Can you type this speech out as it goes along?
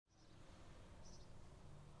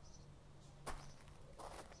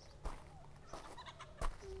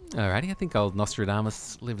Alrighty, I think old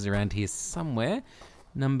Nostradamus lives around here somewhere.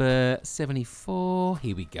 Number 74.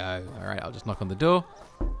 Here we go. All right, I'll just knock on the door.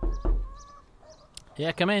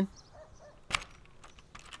 Yeah, come in.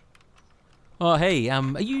 Oh, hey,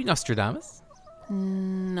 are you Nostradamus?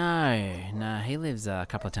 No, he lives a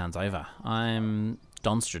couple of towns over. I'm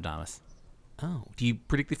Donstradamus. Oh, do you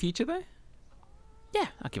predict the future, though? Yeah,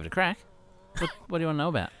 I'll give it a crack. What do you want to know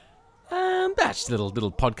about? That's just a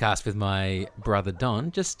little podcast with my brother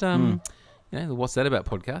Don. Just, the What's That About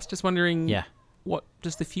podcast. Just wondering, what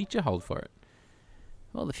does the future hold for it?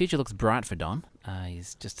 Well, the future looks bright for Don.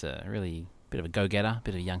 He's just a really bit of a go-getter,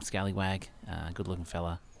 bit of a young scallywag, good-looking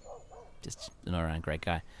fella. Just an all-around great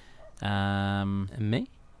guy. And me?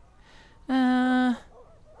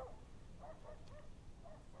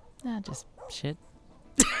 Just shit.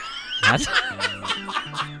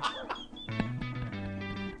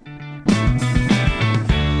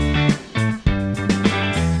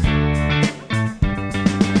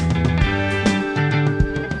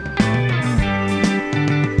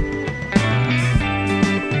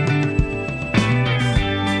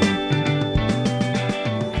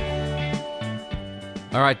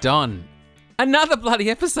 All right, Don. Another bloody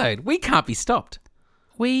episode. We can't be stopped.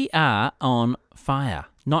 We are on fire.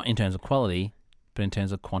 Not in terms of quality, but in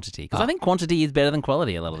terms of quantity. Because I think quantity is better than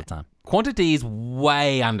quality a lot of the time. Quantity is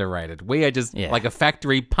way underrated. We are just like a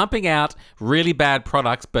factory pumping out really bad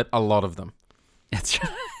products, but a lot of them. That's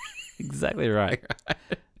right. Exactly right.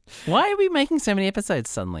 Why are we making so many episodes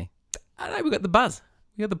suddenly? I don't know. We got the buzz.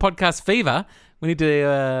 We got the podcast fever. We need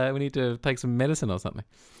to take some medicine or something.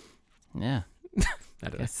 Yeah. I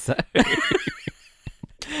don't know. So.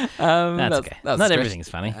 That's okay. Not everything's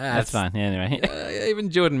funny. That's fine. Yeah, anyway. Even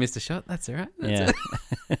Jordan missed a shot. That's all right. Yeah.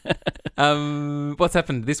 What's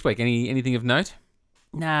happened this week? Anything of note?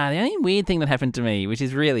 Nah, the only weird thing that happened to me, which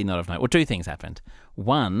is really not of note, well, two things happened.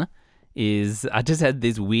 One is I just had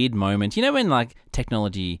this weird moment. You know when, like,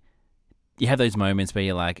 technology, you have those moments where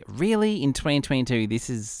you're like, really? In 2022, this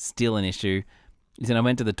is still an issue? I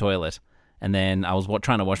went to the toilet, and then I was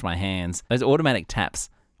trying to wash my hands. Those automatic taps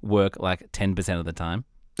work like 10% of the time.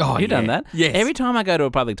 Oh, Have you done that? Yes. Every time I go to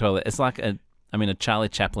a public toilet, it's like a Charlie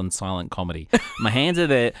Chaplin silent comedy. My hands are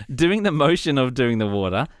there doing the motion of doing the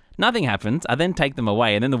water. Nothing happens. I then take them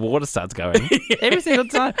away, and then the water starts going. Every single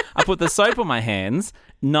time. I put the soap on my hands.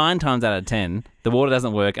 9 times out of 10, the water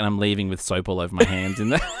doesn't work, and I'm leaving with soap all over my hands.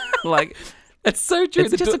 Like, it's so true.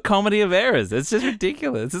 It's just a comedy of errors. It's just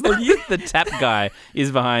ridiculous. It's like the tap guy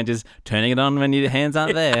is behind, just turning it on when your hands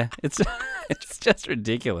aren't there. It's just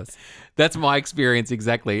ridiculous. That's my experience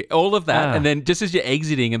exactly. All of that, and then just as you're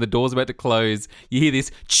exiting and the door's about to close, you hear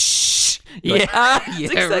this. Shh. Yeah, that's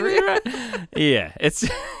exactly right. Yeah,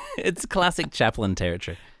 it's classic Chaplin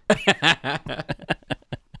territory.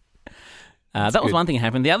 That was one thing that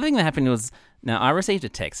happened. The other thing that happened was, now I received a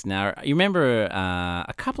text. Now, you remember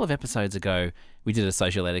a couple of episodes ago, we did a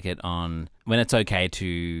social etiquette on when it's okay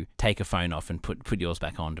to take a phone off and put yours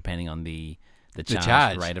back on, depending on the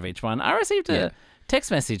charge rate of each one. I received a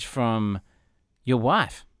text message from your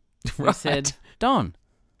wife. Who said, Don,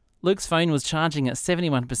 Luke's phone was charging at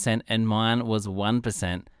 71% and mine was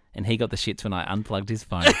 1%, and he got the shits when I unplugged his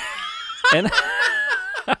phone.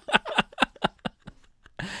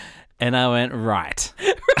 And I went, right.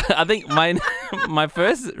 I think my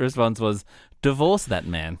first response was, divorce that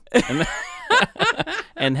man.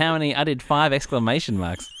 And how many? I did 5 exclamation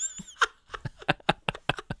marks.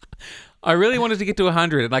 I really wanted to get to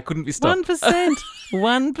 100 and I couldn't be stopped. 1%.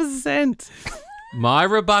 1%. My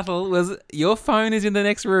rebuttal was, your phone is in the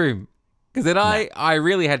next room. Because then I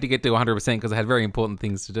really had to get to 100% because I had very important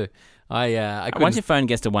things to do. I couldn't. Once your phone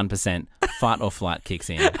gets to 1%, fight or flight kicks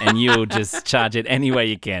in, and you'll just charge it any way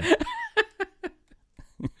you can.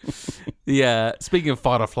 Yeah. Speaking of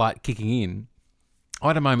fight or flight kicking in, I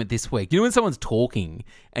had a moment this week. You know when someone's talking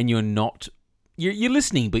and you're you're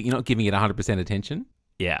listening, but you're not giving it 100% attention?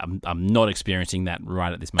 Yeah, I'm not experiencing that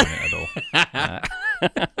right at this moment at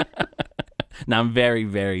all. No, I'm very,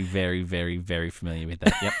 very, very, very, very familiar with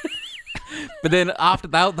that. Yep. But then after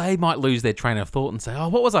they might lose their train of thought and say, oh,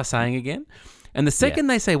 what was I saying again? And the second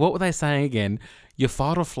they say, what were they saying again? Your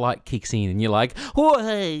fight or flight kicks in and you're like, oh,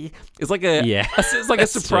 hey. It's like it's like a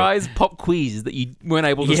surprise pop quiz that you weren't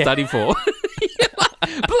able to study for.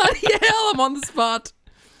 Like, bloody hell, I'm on the spot.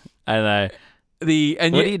 I know. What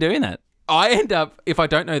do you do in that? I end up, if I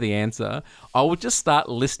don't know the answer, I will just start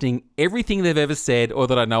listing everything they've ever said or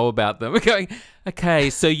that I know about them. Going, okay,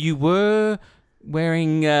 so you were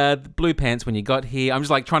wearing blue pants when you got here. I'm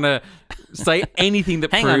just like trying to say anything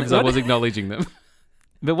that proves I was acknowledging them.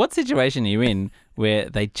 But what situation are you in where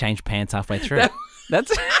they change pants halfway through? That's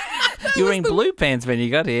you were wearing blue pants when you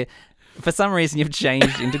got here. For some reason, you've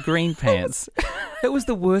changed into green pants. That was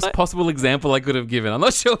the worst possible example I could have given. I'm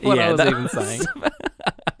not sure what I was even saying.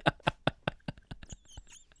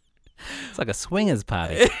 It's like a swingers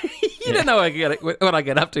party. You don't know what I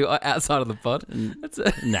get up to outside of the pod.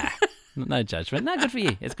 Nah, no judgment. No, good for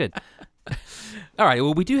you. It's good. All right.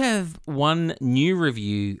 Well, we do have one new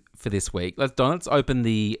review for this week. Let's open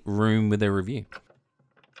the room with a review.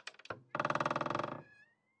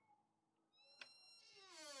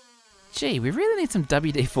 Gee, we really need some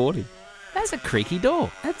WD-40. That's a creaky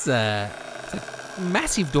door. It's a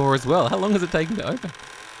massive door as well. How long has it taken to open?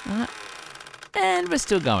 And we're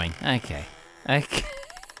still going. Okay. I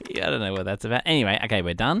don't know what that's about. Anyway, okay,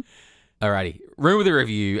 we're done. Alrighty. Room with a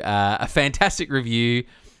review. A fantastic review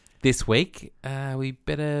this week. We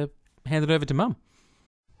better hand it over to Mum.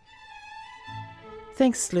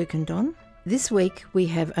 Thanks, Luke and Don. This week we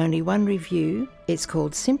have only one review. It's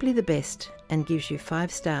called Simply the Best and gives you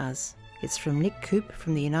 5 stars. It's from Nick Coop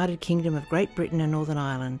from the United Kingdom of Great Britain and Northern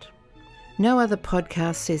Ireland. No other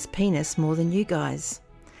podcast says penis more than you guys.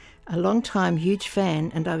 A long-time huge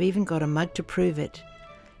fan, and I've even got a mug to prove it.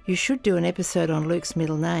 You should do an episode on Luke's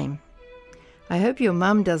middle name. I hope your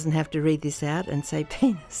mum doesn't have to read this out and say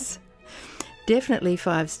penis. Definitely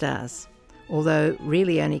 5 stars, although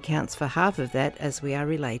really only counts for half of that as we are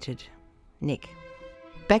related. Nick.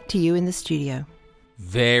 Back to you in the studio.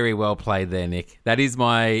 Very well played there, Nick. That is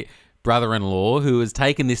my brother-in-law who has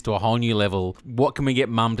taken this to a whole new level. What can we get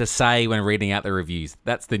Mum to say when reading out the reviews?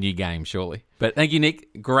 That's the new game, surely. But thank you,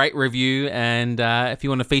 Nick. Great review. And if you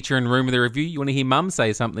want to feature in Room with a Review, you want to hear Mum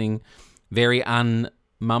say something very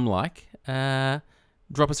un-mum-like,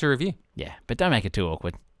 drop us a review. Yeah, but don't make it too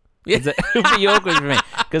awkward. It'll be awkward for me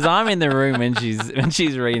because I'm in the room when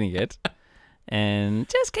she's reading it. And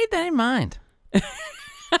just keep that in mind.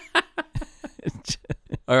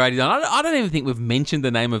 Alrighty, Don. I don't even think we've mentioned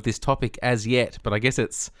the name of this topic as yet, but I guess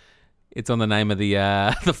it's on the name of the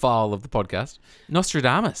file of the podcast.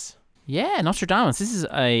 Nostradamus. Yeah, Nostradamus. This is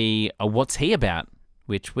a What's He About,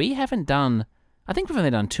 which we haven't done. I think we've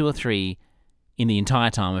only done 2 or 3 in the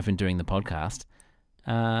entire time we've been doing the podcast.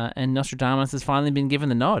 And Nostradamus has finally been given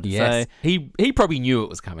the nod. Yes. So, he probably knew it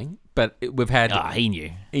was coming, but we've had... he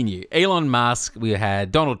knew. He knew. Elon Musk, we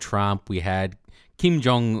had Donald Trump, we had Kim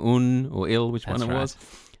Jong-un, or Il, which one it was.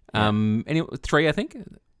 Yeah. 3, I think?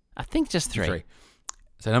 I think just 3.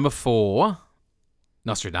 So number 4,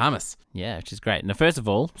 Nostradamus. Yeah, which is great. Now, first of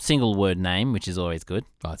all, single word name, which is always good.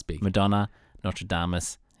 Oh, it's big. Madonna,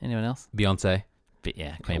 Nostradamus. Anyone else? Beyonce.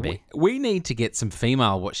 Yeah, Queen Bee. We need to get some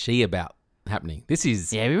female What's She About happening. This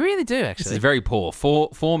is... Yeah, we really do, actually. This is very poor.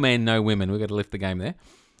 Four men, no women. We've got to lift the game there.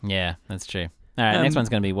 Yeah, that's true. All right, next one's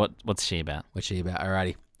going to be What's She About? What's She About?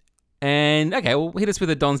 Alrighty. And, okay, well, hit us with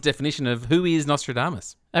a Don's definition of who is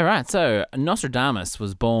Nostradamus. All right, so Nostradamus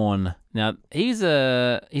was born... Now, he's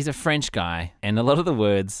a French guy, and a lot of the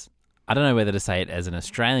words, I don't know whether to say it as an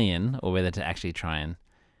Australian or whether to actually try and,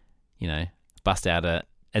 bust out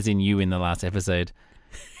as in you in the last episode,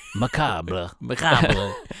 macabre.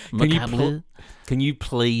 Macabre. Can you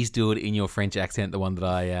please do it in your French accent, the one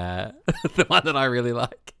that I really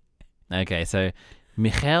like? Okay, so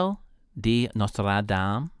Michel de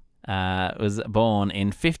Nostradam was born in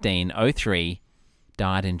 1503,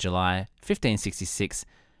 died in July 1566.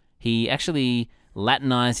 He actually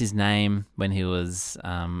Latinized his name when he was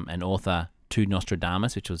an author to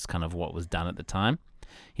Nostradamus, which was kind of what was done at the time.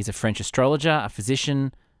 He's a French astrologer, a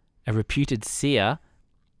physician, a reputed seer.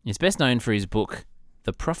 He's best known for his book,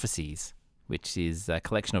 The Prophecies, which is a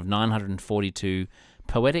collection of 942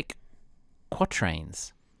 poetic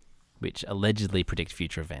quatrains, which allegedly predict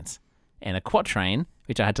future events. And a quatrain,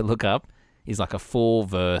 which I had to look up, is like a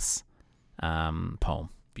 4-verse poem.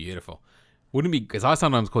 Beautiful. Wouldn't it be, because I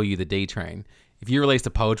sometimes call you the D Train. If you released a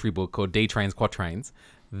poetry book called D Train's Quatrains,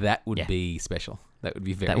 that would be special. That would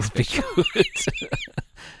be very special. Be good.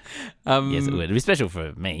 Yes, it would. It'd be special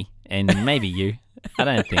for me and maybe you. I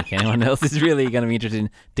don't think anyone else is really going to be interested in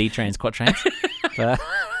D Train's Quatrains. But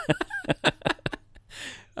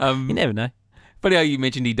you never know. Funny how you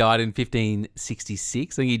mentioned he died in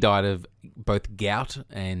 1566. I think he died of both gout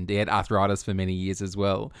and he had arthritis for many years as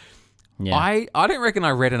well. Yeah. I don't reckon I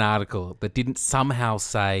read an article that didn't somehow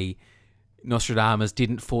say Nostradamus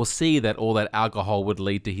didn't foresee that all that alcohol would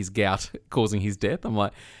lead to his gout causing his death. I'm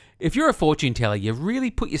like, if you're a fortune teller, you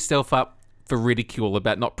really put yourself up for ridicule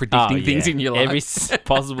about not predicting things in your life. Every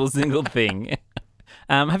possible single thing.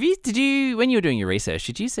 When you were doing your research,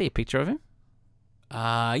 did you see a picture of him?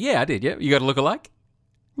 Yeah, I did. Yeah, you got a look-alike?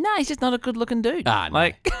 No, he's just not a good-looking dude. No,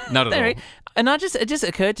 not at all. And it just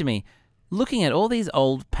occurred to me, looking at all these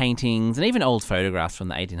old paintings and even old photographs from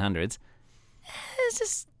the 1800s, it's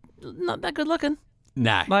just not that good looking.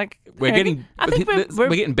 No. Like, we're I getting think we're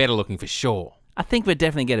getting better looking for sure. I think we're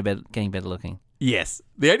definitely getting better looking. Yes.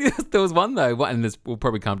 There was one, though, and we'll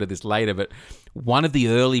probably come to this later, but one of the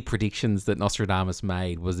early predictions that Nostradamus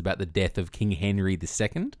made was about the death of King Henry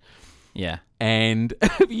II. Yeah. And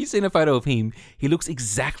have you seen a photo of him? He looks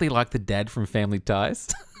exactly like the dad from Family Ties.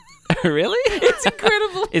 Really? It's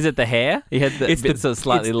incredible. Is it the hair? He had the sort of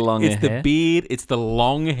slightly longer hair. It's the beard. It's the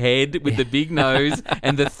long head with the big nose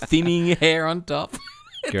and the thinning hair on top.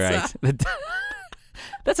 Great.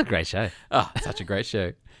 That's a great show. Oh, such a great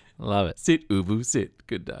show. Love it. Sit, Ubu, sit.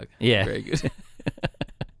 Good dog. Yeah. Very good.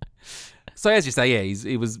 So as you say, yeah,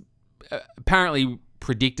 he was apparently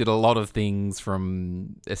predicted a lot of things,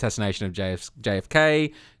 from assassination of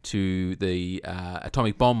JFK to the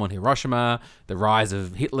atomic bomb on Hiroshima, the rise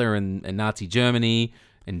of Hitler and Nazi Germany,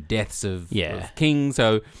 and deaths of kings.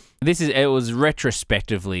 So it was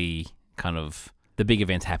retrospectively kind of, the big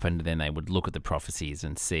events happened, then they would look at the prophecies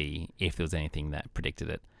and see if there was anything that predicted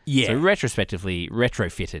it. Yeah. So retrospectively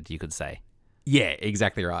retrofitted, you could say. Yeah,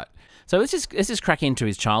 exactly right. So let's just crack into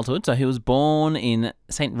his childhood. So he was born in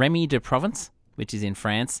Saint Remy de Provence, which is in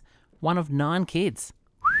France, one of 9 kids.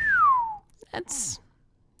 That's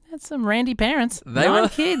some randy parents. 9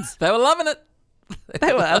 kids. They were loving it.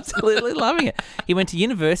 They were absolutely loving it. He went to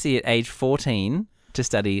university at age 14 to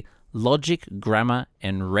study logic, grammar,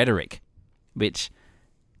 and rhetoric, which,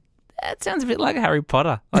 that sounds a bit like Harry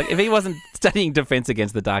Potter. Like, if he wasn't studying defense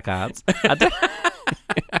against the dark arts.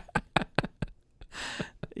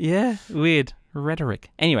 Yeah, weird. Rhetoric.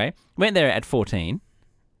 Anyway, went there at 14,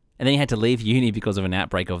 and then he had to leave uni because of an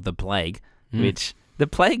outbreak of the plague, which the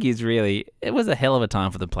plague it was a hell of a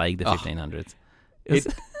time for the plague, the 1500s.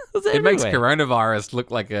 It makes coronavirus look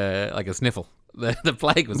like a sniffle. The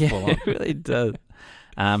plague was full on. It really does.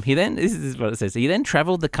 This is what it says. He then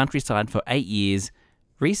travelled the countryside for 8 years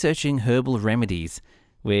researching herbal remedies,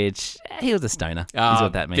 which he was a stoner, is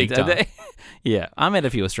what that means. Big time. Yeah, I met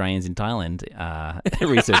a few Australians in Thailand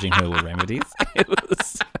researching herbal remedies. It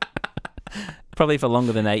was probably for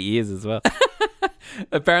longer than 8 years as well.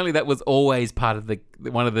 Apparently that was always part of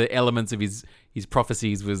one of the elements of his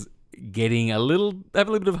prophecies was getting have a little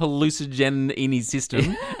bit of hallucinogen in his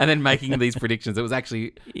system and then making these predictions. It was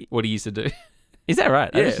actually what he used to do. Is that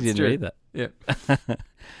right? Yeah, I actually didn't read that.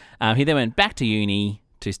 Yeah. He then went back to uni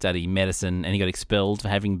to study medicine, and he got expelled for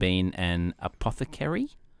having been an apothecary,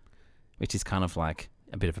 which is kind of like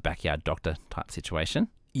a bit of a backyard doctor type situation.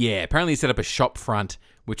 Yeah, apparently he set up a shop front,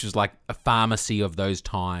 which was like a pharmacy of those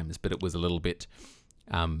times, but it was a little bit,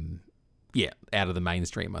 out of the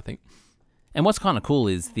mainstream, I think. And what's kind of cool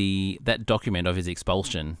is that document of his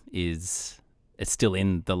expulsion it's still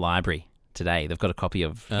in the library today. They've got a copy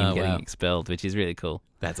of him getting expelled, which is really cool.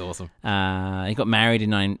 That's awesome. He got married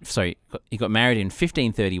in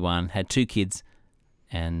 1531, had 2 kids,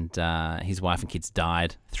 and his wife and kids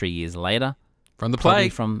died 3 years later. From the Probably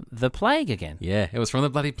plague. from the plague again. Yeah, it was from the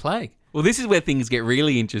bloody plague. Well, this is where things get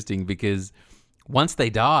really interesting, because once they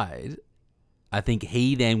died, I think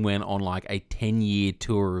he then went on like a 10-year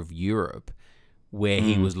tour of Europe where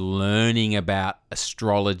he was learning about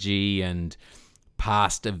astrology and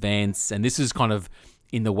past events. And this is kind of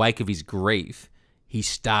in the wake of his grief, he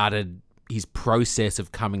started his process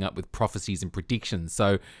of coming up with prophecies and predictions.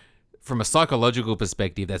 So from a psychological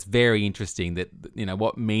perspective, that's very interesting that,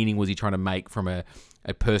 what meaning was he trying to make from a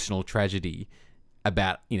personal tragedy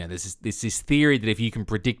about, there's this theory that if you can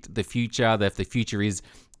predict the future, that if the future is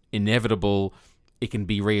inevitable, it can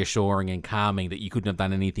be reassuring and calming that you couldn't have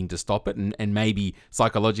done anything to stop it. And maybe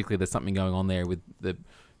psychologically there's something going on there with the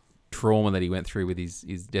trauma that he went through with his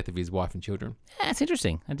death of his wife and children. Yeah, it's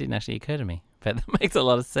interesting. That didn't actually occur to me, but that makes a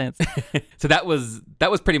lot of sense. So that was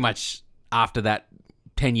pretty much after that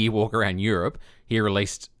 10-year walk around Europe. He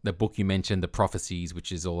released the book you mentioned, The Prophecies,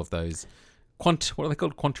 which is all of those what are they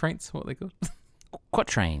called? Quatrains? What are they called?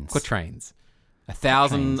 Quatrains.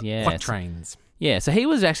 1,000 yeah. quatrains. Yeah, so he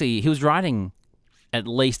was writing at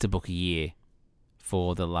least a book a year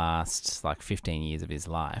for the last 15 years of his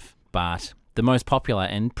life. But the most popular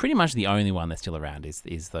and pretty much the only one that's still around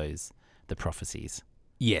is the prophecies.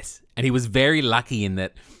 Yes, and he was very lucky in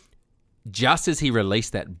that just as he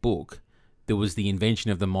released that book, there was the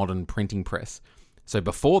invention of the modern printing press. So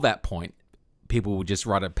before that point, people would just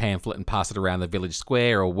write a pamphlet and pass it around the village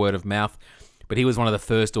square or word of mouth. But he was one of the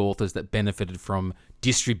first authors that benefited from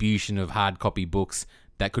distribution of hard copy books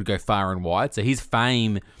that could go far and wide. So his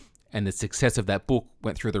fame and the success of that book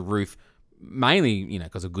went through the roof, mainly,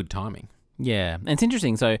 because of good timing. Yeah, and it's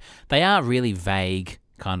interesting. So they are really vague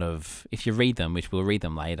kind of, if you read them, which we'll read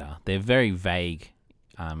them later, they're very vague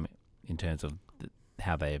in terms of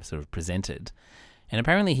how they're sort of presented. And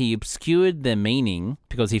apparently he obscured their meaning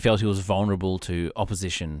because he felt he was vulnerable to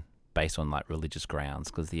opposition based on like religious grounds,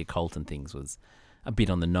 because the occult and things was a bit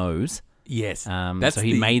on the nose. Yes. So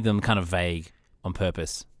he made them kind of vague on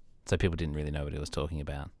purpose, so people didn't really know what he was talking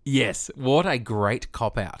about. Yes. What a great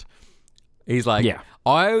cop-out. He's like, Yeah.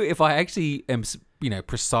 if I actually am,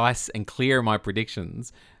 precise and clear in my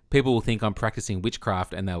predictions, people will think I'm practicing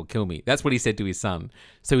witchcraft and they'll kill me. That's what he said to his son.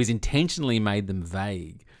 So he's intentionally made them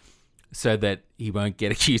vague so that he won't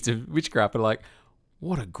get accused of witchcraft. But like,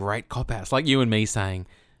 what a great cop-out. It's like you and me saying,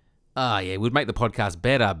 it would make the podcast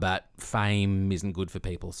better, but fame isn't good for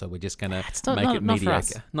people, so we're just going to make it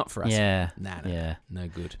mediocre. Not for us. Yeah. Nah, no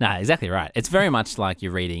good. No, exactly right. It's very much like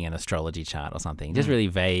you're reading an astrology chart or something. Just really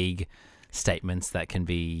vague statements that can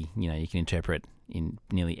be, you can interpret in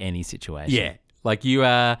nearly any situation. Yeah. Like you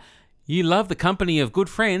love the company of good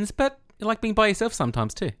friends, but you like being by yourself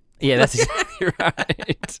sometimes too. Yeah, that's exactly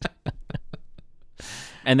right.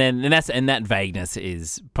 And that vagueness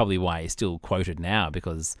is probably why he's still quoted now,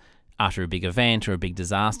 because after a big event or a big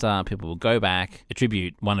disaster, people will go back,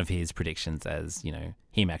 attribute one of his predictions as,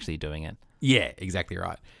 him actually doing it. Yeah, exactly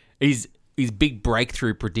right. His big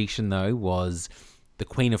breakthrough prediction, though, was the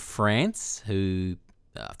Queen of France, who,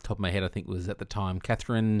 off the top of my head, I think was at the time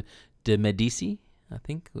Catherine de Medici, I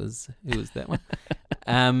think was that one.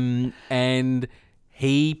 And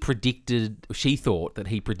she thought that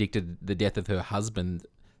he predicted the death of her husband,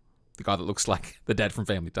 the guy that looks like the dad from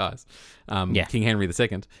Family Ties, King Henry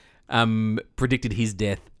II, predicted his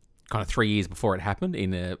death kind of 3 years before it happened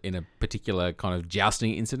in a particular kind of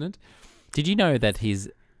jousting incident. Did you know that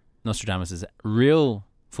Nostradamus' real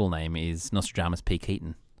full name is Nostradamus P.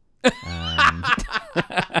 Keaton?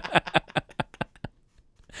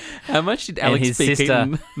 How much did Alex and his P. sister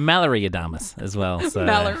Keaton... Mallory Adamus as well. So.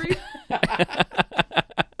 Mallory.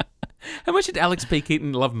 How much did Alex P.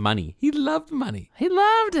 Keaton love money? He loved money. He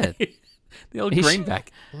loved it. The old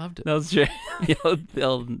greenback. Loved it. That was true. The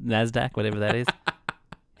old NASDAQ, whatever that is.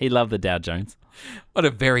 He loved the Dow Jones. On a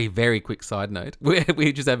very, very quick side note,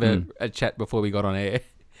 we just have a chat before we got on air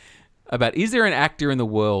about, is there an actor in the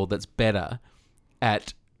world that's better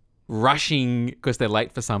at rushing because they're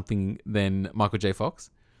late for something than Michael J. Fox?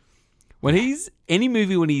 When any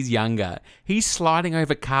movie when he's younger, he's sliding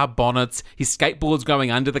over car bonnets, his skateboard's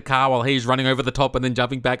going under the car while he's running over the top and then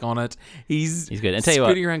jumping back on it. He's good. And tell you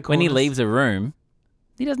what, when he leaves a room,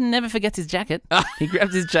 he never forgets his jacket. He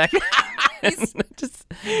grabs his jacket.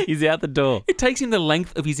 He's out the door. It takes him the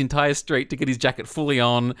length of his entire street to get his jacket fully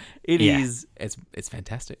on. It's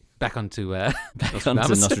fantastic. Back onto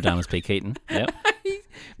Nostradamus P. Keaton. Yep.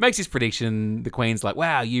 Makes his prediction. The Queen's like,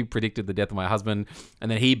 wow, you predicted the death of my husband. And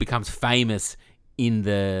then he becomes famous in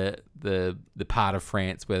the part of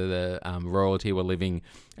France where the royalty were living,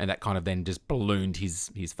 and that kind of then just ballooned his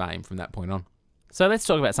fame from that point on. So let's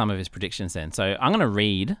talk about some of his predictions then. So I'm going to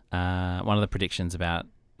read one of the predictions about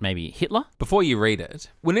maybe Hitler. Before you read it,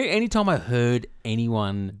 anytime I heard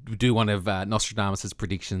anyone do one of Nostradamus'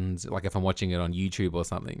 predictions, like if I'm watching it on YouTube or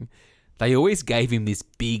something, they always gave him this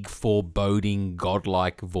big, foreboding,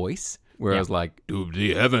 godlike voice, where I was like, "Do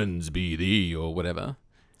the heavens be thee," or whatever.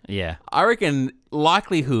 Yeah. I reckon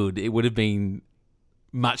likelihood it would have been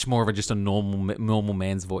much more of just a normal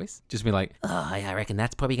man's voice. Just be like, "Oh, I reckon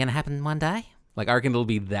that's probably going to happen one day." Like, I reckon it'll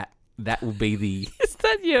be that. That will be the... Is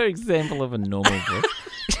that your example of a normal voice?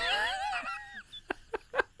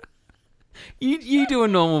 You do a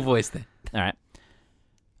normal voice then. All right.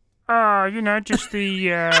 Just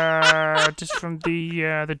just from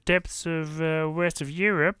the depths of west of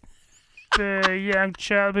Europe, a young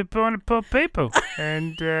child be born of poor people,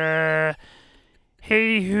 and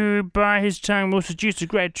he who by his tongue will seduce a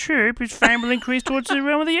great troop, his fame will increase towards the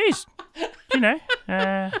realm of the east.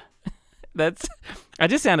 I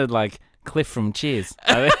just sounded like Cliff from Cheers.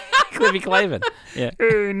 Cliffy Clavin. Yeah.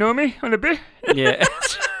 Know me on a bit? Yeah.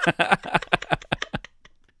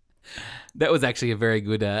 That was actually a very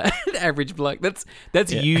good average bloke. That's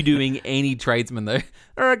you doing any tradesman though.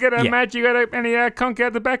 Get a Matt, you got any conch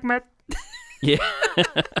out the back, Matt? Yeah.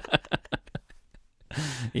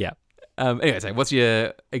 Yeah. Anyway, so what's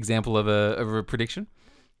your example of a prediction?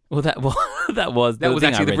 Well, that was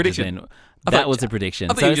actually the prediction. That was a prediction.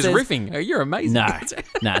 I thought you were just riffing. Oh, you're amazing.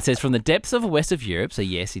 No, it says from the depths of the west of Europe. So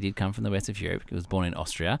yes, he did come from the west of Europe. He was born in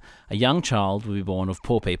Austria. A young child will be born of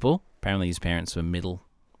poor people. Apparently, his parents were middle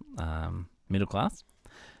class.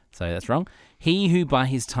 So that's wrong. He who by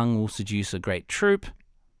his tongue will seduce a great troop.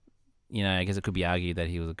 I guess it could be argued that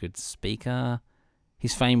he was a good speaker.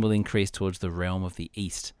 His fame will increase towards the realm of the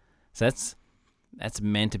east. So that's That's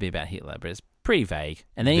meant to be about Hitler, but it's pretty vague.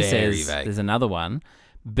 And then he Very says, vague. there's another one.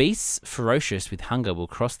 Beasts ferocious with hunger will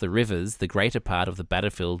cross the rivers. The greater part of the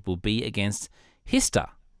battlefield will be against Hister,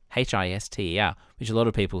 Hister, which a lot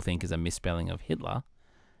of people think is a misspelling of Hitler.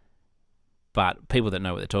 But people that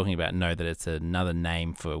know what they're talking about know that it's another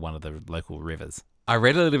name for one of the local rivers. I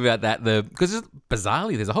read a little bit about that because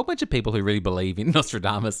bizarrely, there's a whole bunch of people who really believe in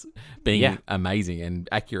Nostradamus being amazing and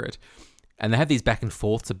accurate. And they have these back and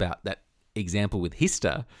forths about that example with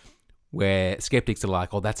Hister, where skeptics are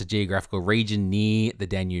like, oh, that's a geographical region near the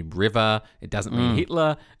Danube River. It doesn't mean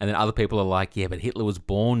Hitler. And then other people are like, yeah, but Hitler was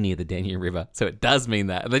born near the Danube River, so it does mean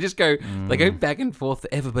that. And they just go, they go back and forth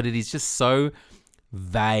forever, but it is just so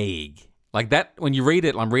vague. Like that, when you read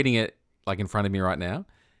it, I'm reading it like in front of me right now.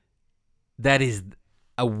 That is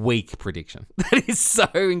a weak prediction. That is so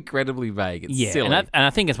incredibly vague. It's silly. And I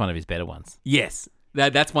think it's one of his better ones. Yes,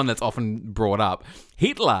 that's one that's often brought up.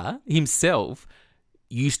 Hitler himself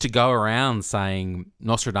used to go around saying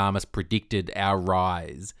Nostradamus predicted our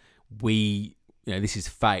rise. This is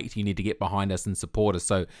fate. You need to get behind us and support us.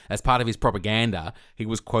 So as part of his propaganda, he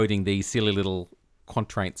was quoting these silly little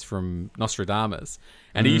quatrains from Nostradamus.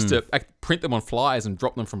 And he used to print them on flyers and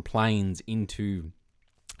drop them from planes into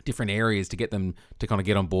different areas to get them to kind of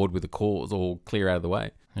get on board with the cause or clear out of the way.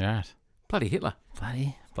 Right. Bloody Hitler.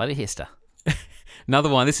 Bloody Hister. Another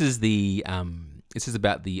one. This is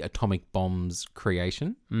about the atomic bomb's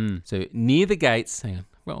creation. So near the gates. Hang on.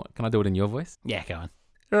 Well, can I do it in your voice? Yeah, go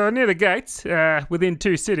on. Near the gates, within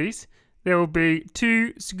 2 cities, there will be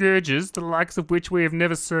 2 scourges, the likes of which we have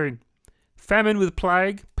never seen. Famine with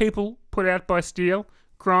plague, people put out by steel,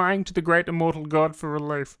 crying to the great immortal God for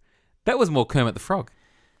relief. That was more Kermit the Frog.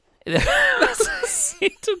 He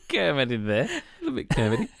took Kermit in there. A little bit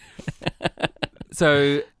Kermity.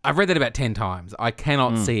 So I've read that about 10 times. I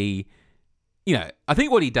cannot see, I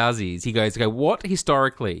think what he does is he goes, what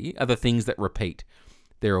historically are the things that repeat?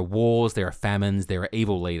 There are wars, there are famines, there are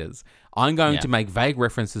evil leaders. I'm going to make vague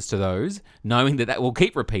references to those, knowing that will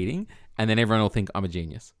keep repeating, and then everyone will think I'm a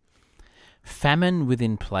genius. Famine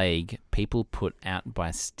within plague, people put out by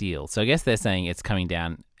steel. So I guess they're saying it's coming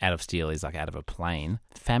down out of steel is like out of a plane.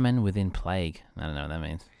 Famine within plague. I don't know what that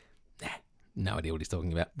means. No idea what he's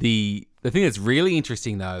talking about. The thing that's really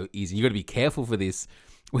interesting, though, is you've got to be careful for this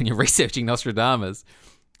when you're researching Nostradamus,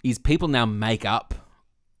 is people now make up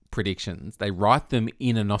predictions. They write them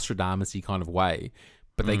in a Nostradamus-y kind of way,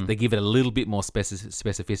 but they give it a little bit more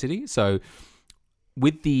specificity. So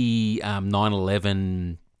with the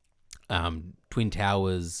 9/11 Twin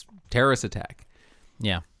Towers terrorist attack,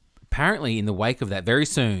 apparently in the wake of that, very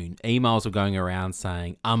soon, emails were going around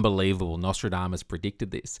saying, unbelievable, Nostradamus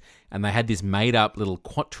predicted this. And they had this made-up little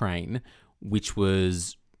quatrain, which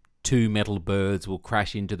was 2 metal birds will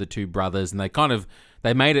crash into the 2 brothers. And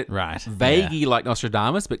they made it vaguely like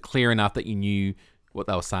Nostradamus, but clear enough that you knew what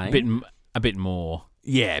they were saying. A bit more.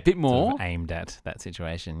 Yeah, a bit more. Sort of aimed at that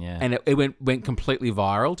situation, yeah. And it went completely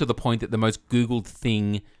viral to the point that the most Googled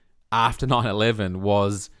thing after 9/11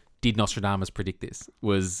 was, did Nostradamus predict this?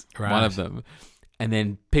 Was one of them. And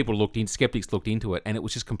then skeptics looked into it, and it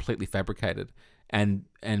was just completely fabricated. And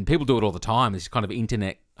people do it all the time. It's kind of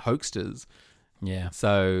internet hoaxsters. Yeah.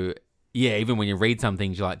 So, even when you read some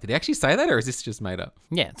things, you're like, did he actually say that, or is this just made up?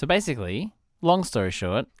 Yeah, so basically, long story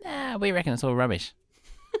short, we reckon it's all rubbish.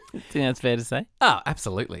 Think that's fair to say? Oh,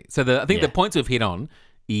 absolutely. So I think the points we've hit on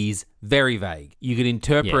is very vague. You could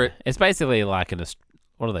interpret... It's basically like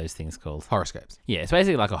what are those things called? Horoscopes. Yeah, it's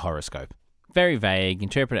basically like a horoscope. Very vague,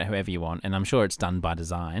 interpret it however you want, and I'm sure it's done by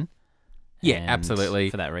design. Yeah, And absolutely.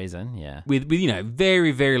 For that reason, yeah. With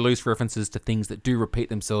very, very loose references to things that do repeat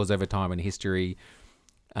themselves over time in history.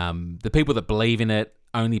 The people that believe in it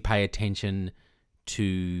only pay attention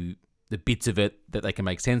to the bits of it that they can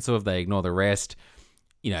make sense of. They ignore the rest.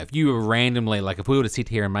 If you were randomly, if we were to sit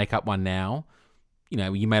here and make up one now,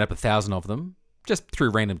 you made up 1,000 of them, just through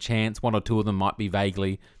random chance, 1 or 2 of them might be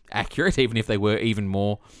vaguely accurate, even if they were even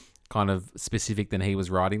more kind of specific than he was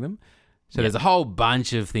writing them. So there's a whole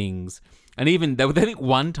bunch of things. And even, I think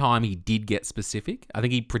one time he did get specific. I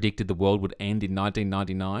think he predicted the world would end in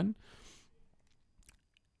 1999.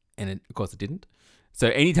 And of course it didn't. So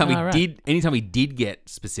anytime he did get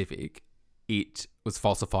specific, it was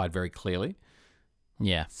falsified very clearly.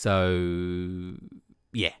 Yeah. So,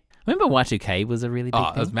 yeah. Remember Y2K was a really big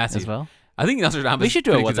thing? It was massive as well? I think Nostradamus... We should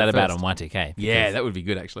do a What's That first. About on Y2K. Yeah, that would be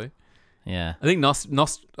good, actually. Yeah. I think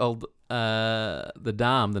the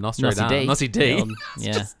Dam, the Nostradamus. Nossi D.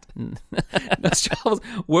 Yeah. I was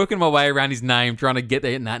working my way around his name, trying to get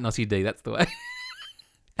there. Nossi D, that's the way.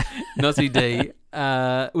 Nossi D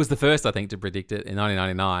was the first, I think, to predict it in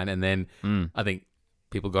 1999, and then I think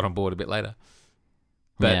people got on board a bit later.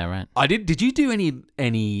 But Yeah, right. I did. Did you do any?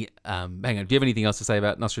 Hang on. Do you have anything else to say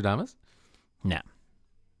about Nostradamus? No.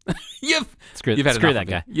 You've had screw enough that of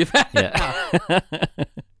guy. it. You've had Yeah.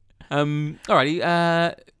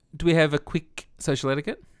 Alrighty. Do we have a quick social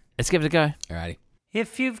etiquette? Let's give it a go. Alrighty.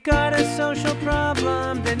 If you've got a social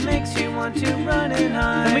problem that makes you want to run and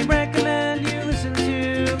hide, then we recommend you listen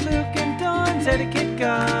to Luke and Don's Etiquette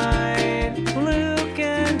Guide. Luke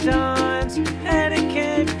and Don's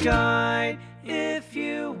Etiquette Guide. If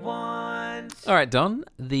you want. All right, Don.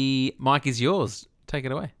 The mic is yours. Take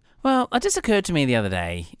it away. Well, it just occurred to me the other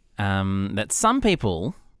day that some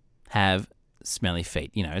people have smelly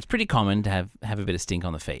feet. You know, it's pretty common to have a bit of stink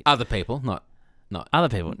on the feet. Other people, not. Other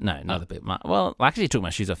people, no, not Other people. Well, I actually took my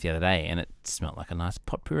shoes off the other day, and it smelled like a nice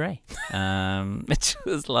pot puree, which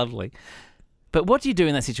was lovely. But what do you do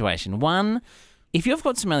in that situation? One, if you've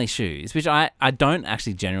got smelly shoes, which I don't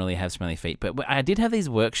actually generally have smelly feet, but I did have these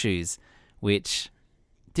work shoes which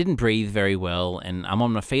didn't breathe very well, and I'm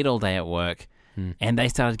on my feet all day at work, and they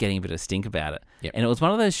started getting a bit of stink about it. Yep. And it was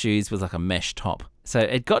one of those shoes with like a mesh top. So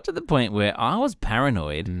it got to the point where I was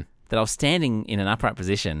paranoid that I was standing in an upright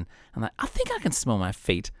position. I'm like, I think I can smell my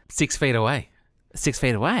feet 6 feet away. 6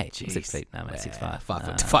 feet away. Jeez. 6 feet. No, mate, 6'5".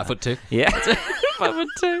 5'2". Yeah,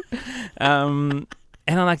 5'2".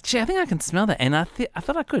 And I'm like, gee, I think I can smell that. And I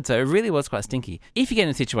thought I could. So it really was quite stinky. If you get in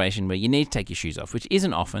a situation where you need to take your shoes off, which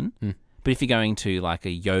isn't often, but if you're going to like a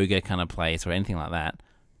yoga kind of place or anything like that,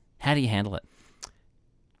 how do you handle it?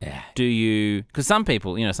 Yeah. Do you? Because some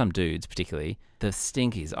people, some dudes particularly, the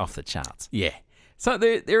stink is off the charts. Yeah. So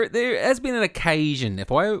there has been an occasion,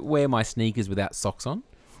 if I wear my sneakers without socks on,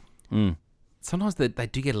 sometimes they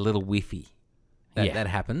do get a little whiffy. That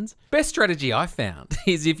happens. Best strategy I found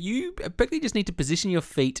is if you basically just need to position your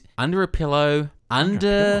feet under a pillow,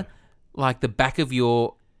 under like the back of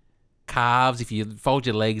your calves. If you fold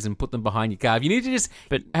your legs and put them behind your calf, you need to just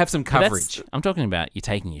have some coverage. I'm talking about you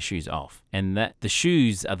taking your shoes off, and that the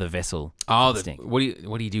shoes are the vessel. Oh, for the stink. what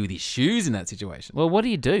do you do with your shoes in that situation? Well, what do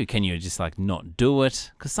you do? Can you just like not do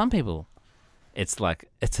it? Because some people, it's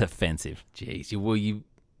offensive. Jeez,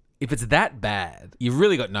 if it's that bad, you've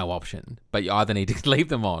really got no option. But you either need to leave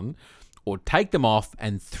them on, or take them off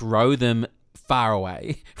and throw them far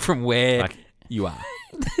away from where you are.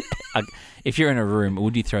 If you're in a room,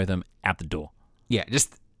 would you throw them out the door? Yeah,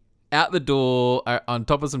 just out the door, on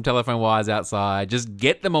top of some telephone wires outside. Just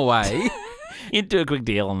get them away. You do a quick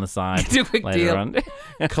deal on the side. Do a quick later deal. on.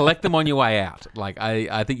 Collect them on your way out. Like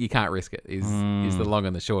I think you can't risk it. Is the long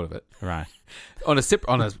and the short of it. Right. On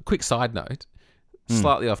a quick side note,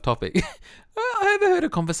 slightly off topic. I overheard a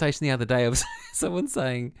conversation the other day of someone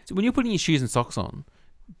saying, so when you're putting your shoes and socks on,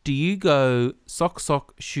 do you go sock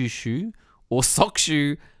shoe shoe or sock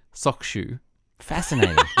shoe sock shoe?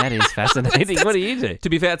 Fascinating. That is fascinating. What do you do? To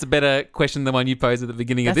be fair, it's a better question than one you posed at the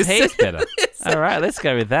beginning of That's this. heaps better. All right, let's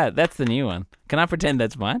go with that. That's the new one. Can I pretend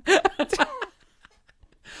that's mine?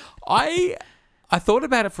 I thought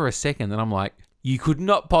about it for a second, and I'm like, you could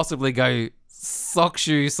not possibly go sock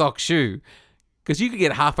shoe, because you could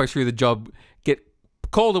get halfway through the job, get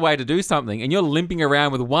called away to do something, and you're limping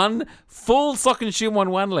around with one full sock and shoe on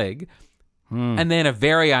one leg, and then a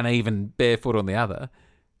very uneven barefoot on the other.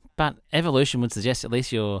 But evolution would suggest at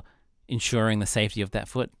least you're ensuring the safety of that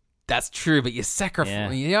foot. That's true, but you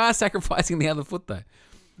are sacrificing the other foot, though.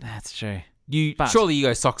 That's true. Surely you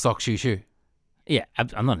go sock, shoe. Yeah,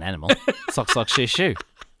 I'm not an animal. Sock, shoe.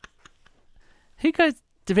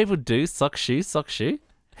 Do people do sock, shoe?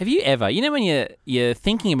 Have you ever, when you're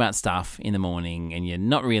thinking about stuff in the morning and you're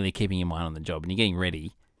not really keeping your mind on the job and you're getting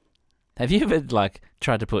ready, have you ever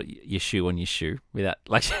tried to put your shoe on your shoe without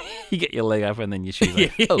you get your leg up and then your shoe's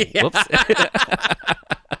whoops.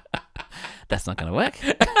 That's not going to work.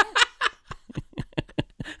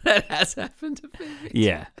 That has happened to me.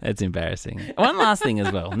 Yeah, it's embarrassing. One last thing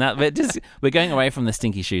as well. Now, we're going away from the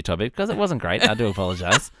stinky shoe topic because it wasn't great. I do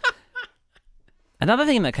apologize. Another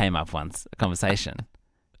thing that came up once, a conversation.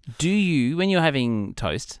 Do you, when you're having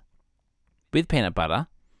toast with peanut butter,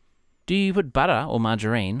 do you put butter or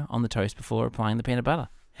margarine on the toast before applying the peanut butter?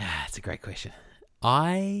 That's a great question.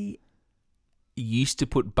 I used to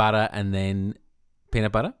put butter and then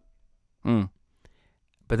peanut butter. But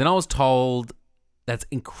then I was told that's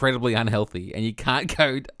incredibly unhealthy and you can't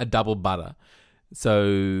go a double butter.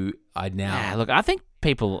 So I now... Yeah, look, I think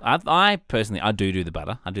I personally do the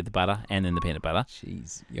butter. I do the butter and then the peanut butter.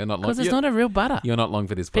 Jeez, you're not long... Because it's not a real butter. You're not long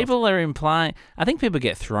for this. People are implying... I think people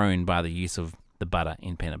get thrown by the use of the butter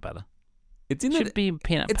in peanut butter. It's in should be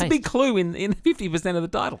peanut paste. It's a big clue in 50% of the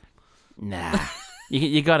title. Nah.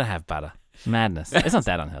 you got to have butter. Madness. It's not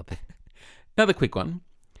that unhealthy. Another quick one.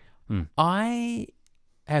 I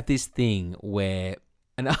have this thing where,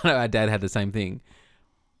 and I know our dad had the same thing.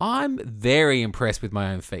 I'm very impressed with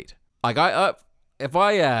my own feet. Like if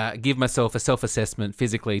I give myself a self-assessment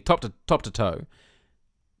physically, top to toe,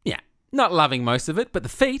 yeah, not loving most of it, but the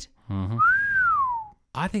feet,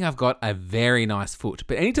 I think I've got a very nice foot.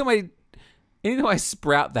 But anytime I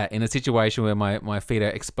sprout that in a situation where my feet are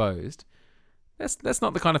exposed, that's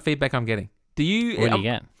not the kind of feedback I'm getting. Do you? What do you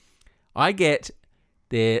get? I get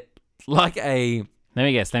they're like a. Let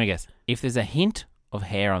me guess. If there's a hint of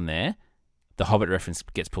hair on there, the Hobbit reference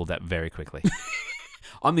gets pulled out very quickly.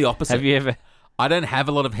 I'm the opposite. Have you ever? I don't have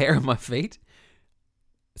a lot of hair on my feet.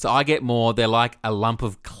 So I get more, they're like a lump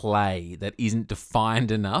of clay that isn't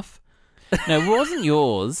defined enough. No, wasn't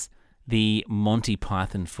yours the Monty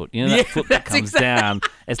Python foot? You know that Yeah, foot that that's comes down?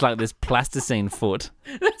 It's like this plasticine foot.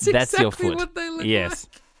 That's That's your exactly foot. what they look Yes.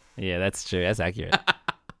 like. Yeah, that's true. That's accurate.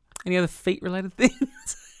 Any other feet-related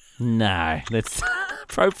things? No, that's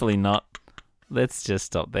hopefully not. Let's just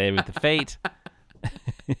stop there with the feet.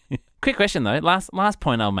 Quick question though. Last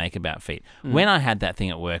point I'll make about feet. When I had that thing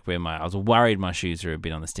at work where I was worried my shoes were a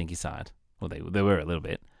bit on the stinky side. Well, they were a little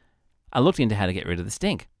bit. I looked into how to get rid of the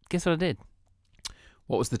stink. Guess what I did?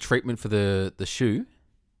 What was the treatment for the shoe?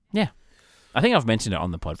 Yeah. I think I've mentioned it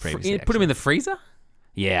on the pod previously. Put them in the freezer?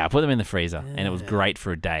 Yeah, I put them in the freezer and it was great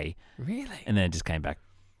for a day. Really? And then it just came back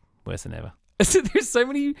worse than ever. There's so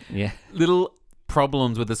many Yeah. little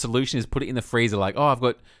problems where the solution is put it in the freezer. Like, oh, I've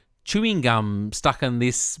got chewing gum stuck on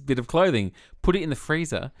this bit of clothing. Put it in the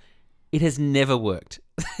freezer. It has never worked.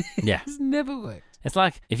 Yeah. It's never worked. It's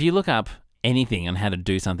like if you look up anything on how to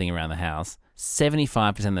do something around the house,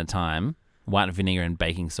 75% of the time, white vinegar and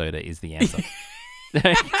baking soda is the answer.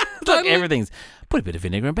 It's like everything's, put a bit of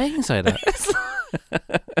vinegar and baking soda.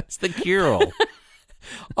 It's the cure-all.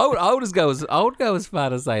 I would go as far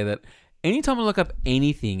to say that anytime I look up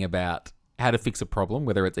anything about how to fix a problem,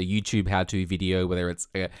 whether it's a YouTube how-to video, whether it's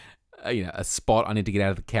a spot I need to get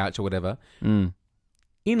out of the couch or whatever, in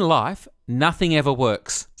life, nothing ever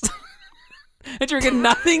works. And you reckon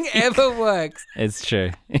nothing ever works? It's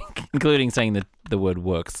true, including saying the word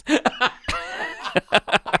works.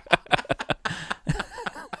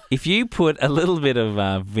 If you put a little bit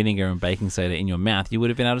of vinegar and baking soda in your mouth, you would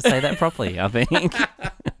have been able to say that properly, I think.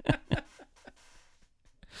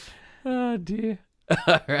 Oh, dear.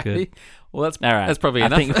 Alrighty. Good. Well, All right. that's probably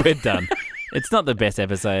enough. I think we're done. It's not the best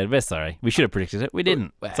episode. We're sorry. We should have predicted it. We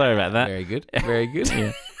didn't. Sorry about that. Very good. Very good.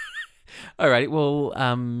 Yeah. Alrighty. Well,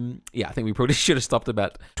 I think we probably should have stopped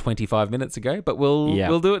about 25 minutes ago, but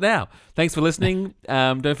we'll do it now. Thanks for listening.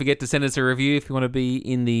 Don't forget to send us a review if you want to be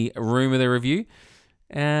in the room of the review.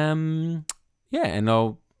 And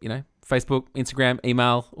I'll, Facebook, Instagram,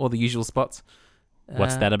 email, all the usual spots.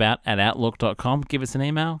 What's that about at outlook.com? Give us an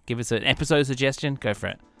email. Give us an episode suggestion. Go for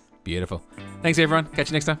it. Beautiful. Thanks, everyone. Catch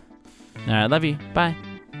you next time. All right. Love you. Bye.